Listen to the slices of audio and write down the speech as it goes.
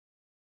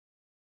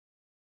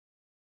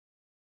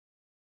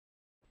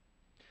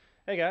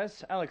Hey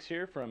guys, Alex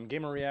here from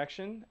Gamer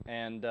Reaction,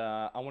 and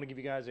I want to give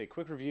you guys a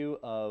quick review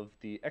of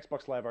the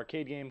Xbox Live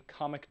Arcade game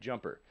Comic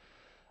Jumper.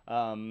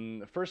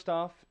 First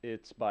off,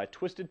 it's by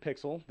Twisted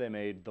Pixel. They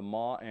made The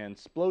Maw and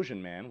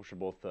Splosion Man, which are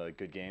both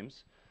good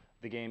games.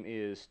 The game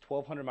is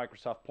 1,200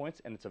 Microsoft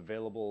points, and it's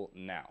available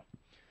now.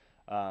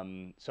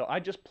 So I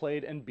just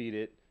played and beat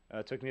it.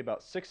 It took me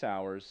about 6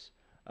 hours,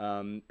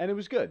 and it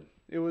was good.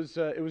 It was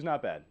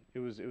not bad. It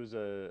was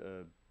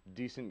a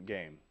decent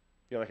game.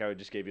 Yeah, like I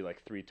just gave you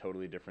like three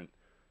totally different.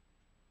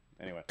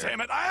 Anyway. Damn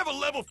it, I have a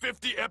level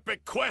 50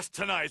 epic quest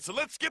tonight, so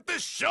let's get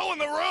this show on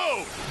the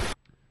road!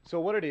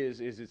 So what it is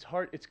it's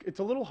hard. It's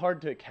a little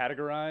hard to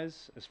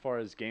categorize as far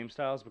as game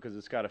styles because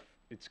it's got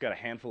a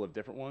handful of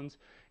different ones.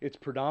 It's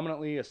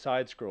predominantly a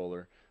side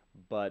scroller,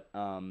 but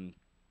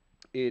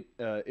it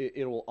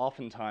will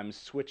oftentimes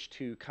switch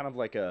to kind of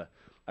like a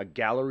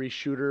gallery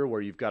shooter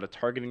where you've got a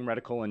targeting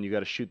reticle and you got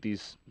to shoot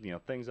these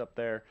things up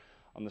there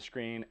on the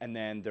screen, and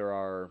then there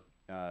are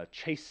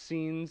chase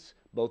scenes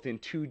both in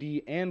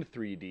 2D and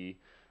 3D,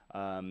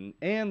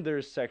 and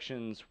there's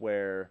sections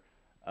where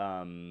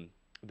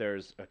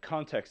there's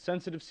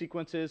context-sensitive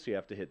sequences, so you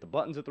have to hit the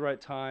buttons at the right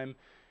time,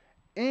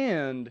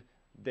 and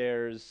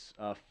there's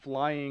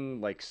flying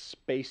like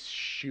space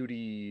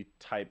shooty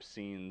type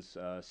scenes,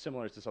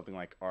 similar to something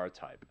like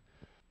R-Type.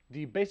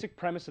 The basic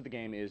premise of the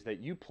game is that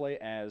you play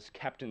as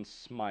Captain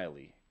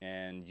Smiley,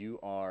 and you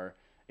are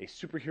a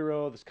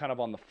superhero that's kind of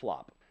on the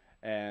flop.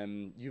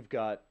 And you've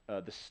got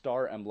the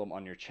star emblem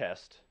on your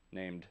chest,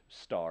 named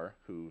Star,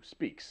 who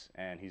speaks,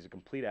 and he's a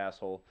complete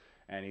asshole,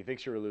 and he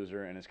thinks you're a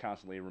loser and is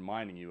constantly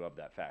reminding you of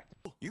that fact.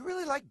 You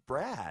really like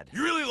Brad.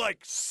 You really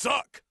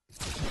suck!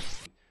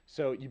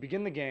 So you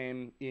begin the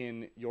game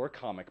in your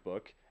comic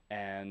book,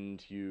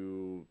 and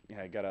you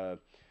gotta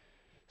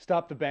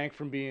stop the bank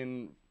from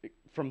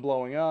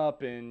blowing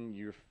up, and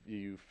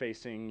you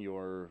facing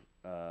your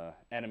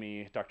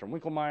enemy, Dr.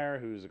 Winklemeyer,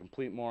 who's a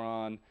complete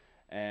moron,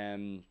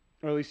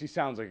 or at least he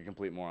sounds like a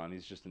complete moron.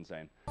 He's just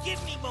insane.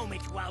 Give me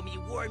moments while we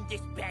warm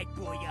this bad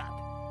boy up.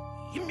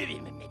 Oh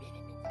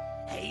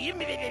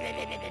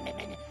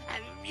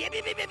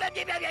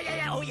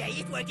yeah,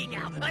 it's working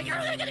now.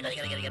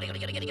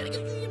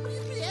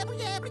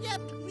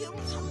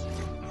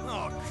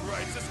 Oh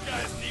Christ, this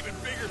guy's an even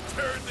bigger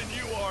turd than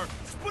you are.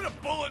 Just put a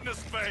bullet in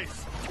his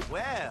face.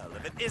 Well,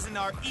 if it isn't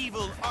our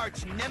evil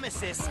arch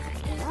nemesis,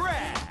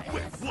 Brad.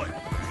 Wait, what?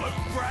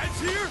 Brad's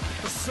here?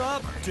 What's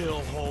up, dill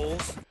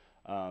holes?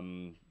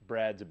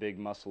 Brad's a big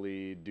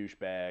muscly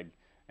douchebag,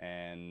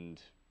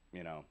 and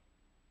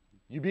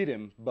you beat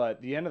him,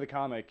 but the end of the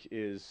comic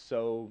is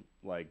so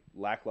like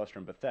lackluster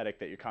and pathetic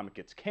that your comic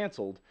gets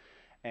canceled,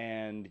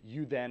 and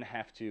you then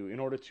have to, in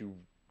order to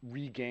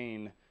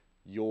regain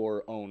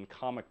your own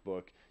comic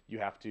book, you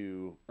have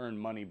to earn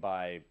money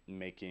by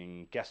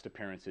making guest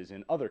appearances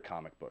in other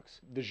comic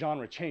books. The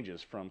genre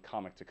changes from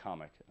comic to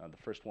comic. The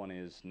first one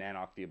is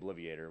Nanoc the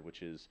Obliviator,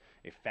 which is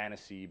a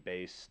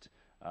fantasy-based.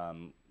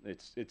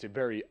 It's a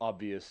very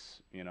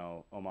obvious,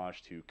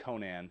 homage to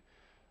Conan,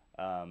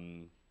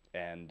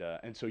 and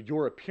so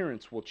your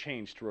appearance will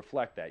change to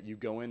reflect that. You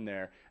go in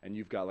there and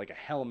you've got like a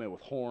helmet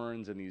with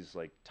horns and these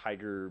like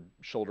tiger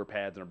shoulder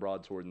pads and a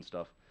broadsword and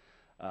stuff.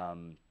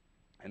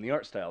 And the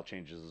art style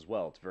changes as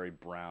well. It's very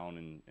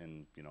brown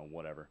and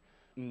whatever.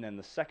 And then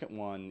the second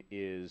one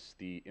is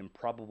the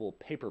Improbable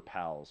Paper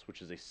Pals,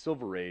 which is a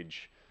Silver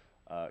Age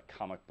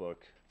comic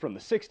book from the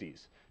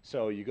 60s.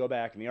 So you go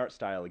back and the art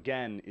style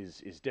again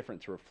is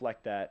different to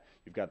reflect that.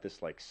 You've got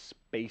this like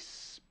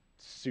space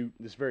suit,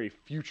 this very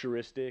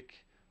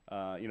futuristic,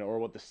 or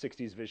what the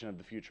 60s vision of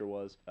the future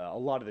was. A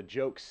lot of the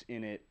jokes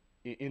in it,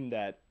 in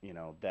that,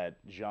 that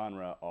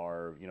genre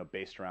are,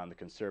 based around the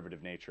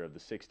conservative nature of the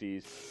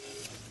 60s.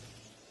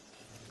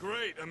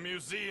 Great, a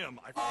museum.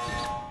 I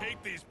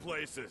hate these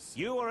places.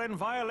 You are in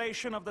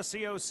violation of the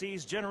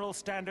COC's general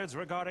standards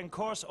regarding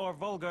coarse or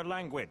vulgar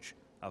language.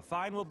 A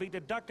fine will be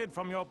deducted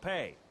from your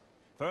pay.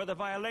 Further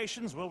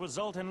violations will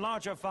result in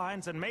larger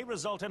fines and may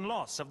result in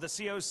loss of the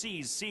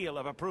COC's seal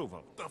of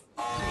approval. The f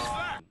was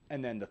that?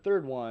 And then the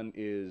third one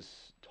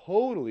is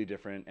totally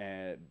different,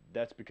 and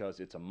that's because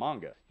it's a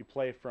manga. You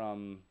play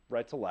from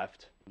right to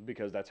left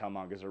because that's how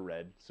mangas are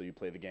read, so you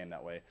play the game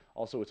that way.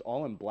 Also, it's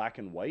all in black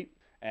and white,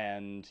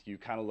 and you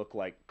kind of look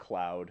like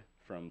Cloud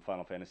from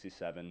Final Fantasy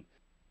VII.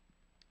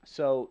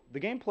 So the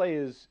gameplay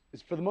is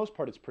for the most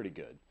part, it's pretty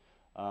good.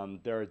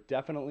 There are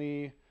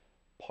definitely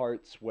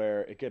parts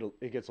where it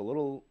gets a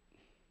little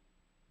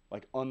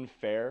like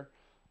unfair.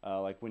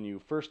 Like when you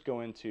first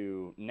go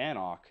into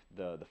Nanoc,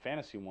 the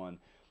fantasy one,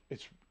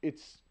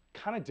 it's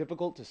kind of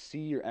difficult to see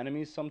your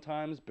enemies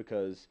sometimes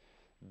because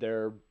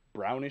they're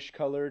brownish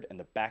colored and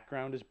the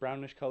background is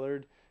brownish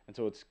colored, and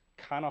so it's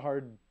kind of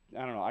hard.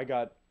 I don't know. I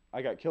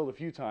got killed a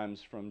few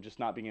times from just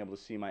not being able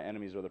to see my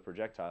enemies or the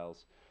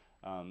projectiles.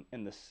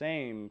 And the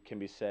same can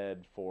be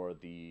said for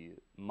the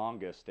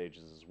manga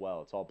stages as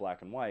well. It's all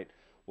black and white.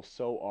 Well,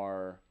 so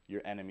are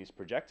your enemies'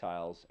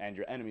 projectiles and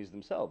your enemies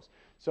themselves.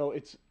 So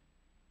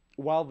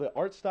while the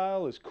art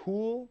style is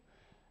cool,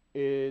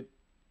 it's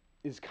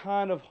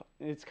kind of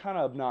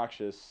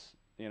obnoxious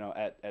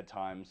at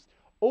times.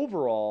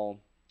 Overall,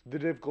 the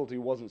difficulty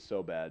wasn't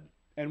so bad.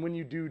 And when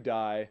you do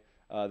die,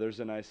 there's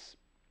a nice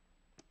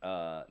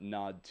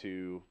nod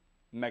to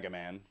Mega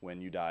Man.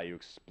 When you die, you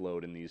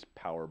explode in these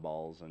power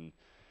balls,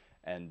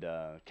 and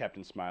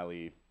Captain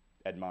Smiley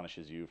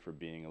admonishes you for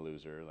being a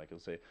loser. Like, he'll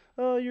say,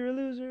 "Oh, you're a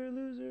loser,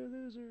 loser,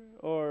 loser,"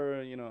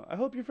 or "I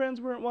hope your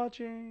friends weren't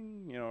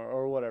watching,"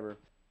 or whatever.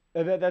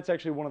 That's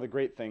actually one of the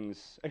great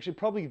things. Actually,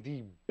 probably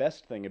the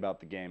best thing about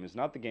the game is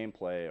not the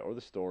gameplay or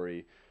the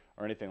story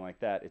or anything like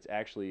that. It's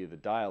actually the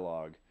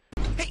dialogue.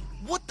 Hey,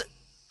 what the?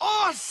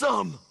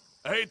 Awesome!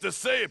 I hate to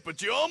say it,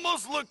 but you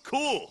almost look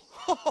cool.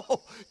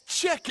 Oh,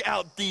 check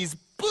out these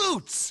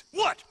boots!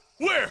 What?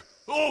 Where?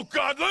 Oh,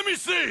 God, let me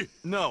see!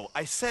 No,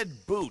 I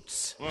said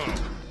boots.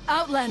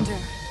 Outlander,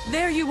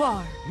 there you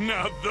are.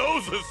 Now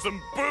those are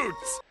some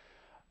boots!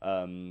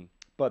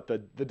 But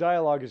the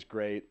dialogue is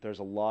great. There's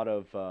a lot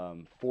of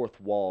fourth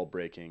wall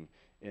breaking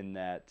in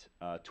that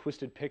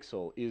Twisted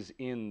Pixel is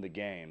in the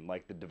game.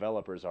 Like, the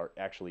developers are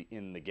actually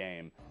in the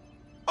game.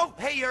 Oh,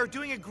 hey, you're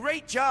doing a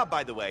great job,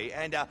 by the way,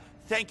 and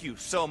thank you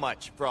so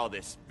much for all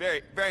this.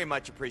 Very, very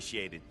much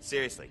appreciated.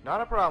 Seriously.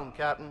 Not a problem,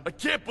 Captain. I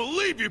can't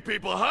believe you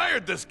people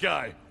hired this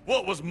guy!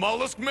 What, was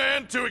Mollusk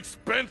Man too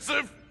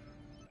expensive?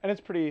 And it's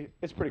pretty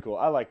cool.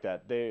 I like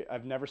that.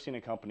 I've never seen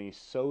a company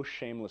so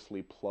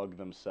shamelessly plug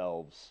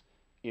themselves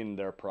in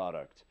their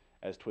product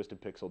as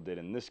Twisted Pixel did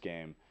in this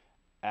game,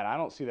 and I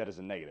don't see that as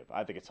a negative.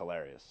 I think it's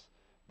hilarious.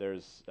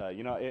 There's,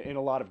 in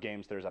a lot of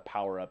games, there's a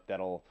power-up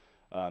that'll,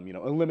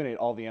 eliminate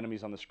all the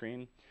enemies on the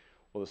screen.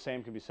 Well, the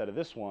same can be said of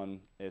this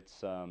one.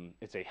 It's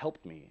a help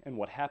me, and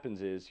what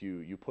happens is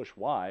you push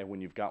Y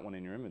when you've got one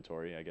in your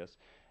inventory, I guess,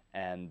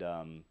 and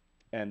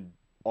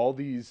all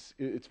these.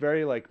 It's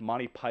very like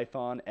Monty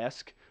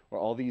Python-esque, where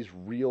all these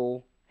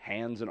real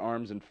hands and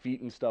arms and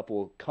feet and stuff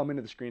will come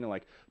into the screen and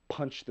like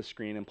punch the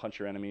screen and punch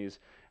your enemies,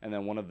 and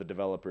then one of the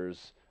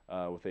developers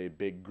with a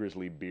big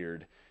grizzly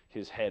beard,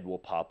 his head will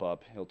pop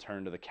up, he'll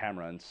turn to the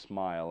camera and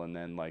smile, and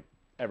then like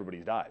everybody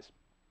dies.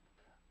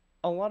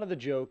 A lot of the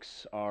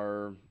jokes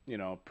are,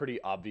 pretty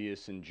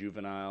obvious and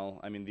juvenile.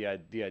 I mean,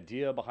 the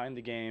idea behind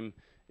the game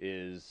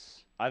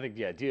is, I think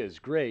the idea is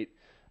great.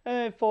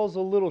 It falls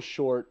a little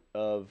short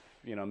of,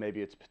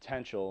 maybe its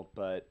potential,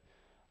 but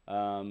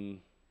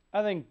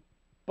I think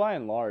by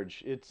and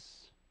large,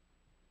 it's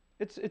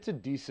a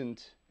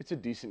decent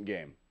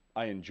game.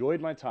 I enjoyed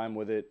my time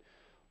with it.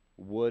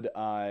 Would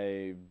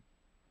I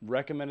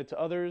recommend it to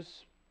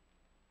others?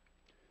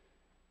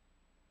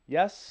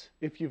 Yes,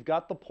 if you've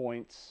got the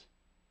points,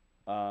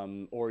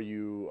 or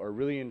you are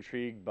really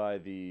intrigued by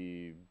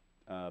the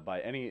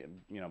by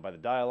the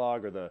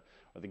dialogue or the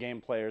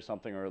gameplay or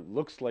something, or it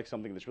looks like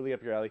something that's really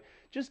up your alley,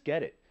 just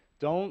get it.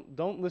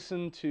 Don't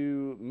listen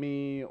to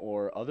me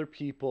or other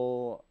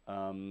people.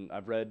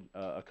 I've read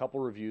a couple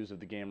reviews of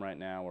the game right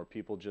now where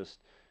people just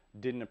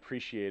didn't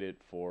appreciate it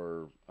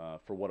for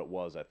what it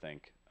was, I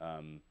think.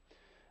 And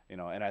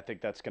I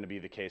think that's going to be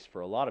the case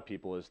for a lot of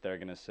people, is they're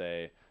going to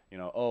say,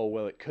 oh,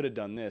 well, it could have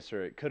done this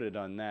or it could have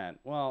done that.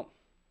 Well,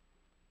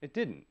 it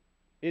didn't.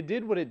 It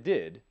did what it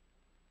did.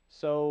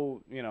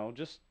 So,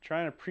 just try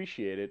and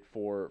appreciate it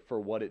for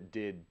what it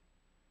did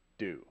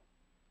do.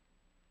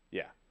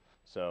 Yeah.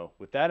 So,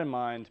 with that in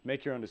mind,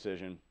 make your own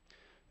decision.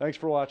 Thanks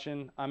for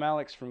watching. I'm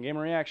Alex from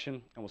Gamer Reaction,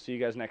 and we'll see you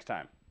guys next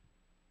time.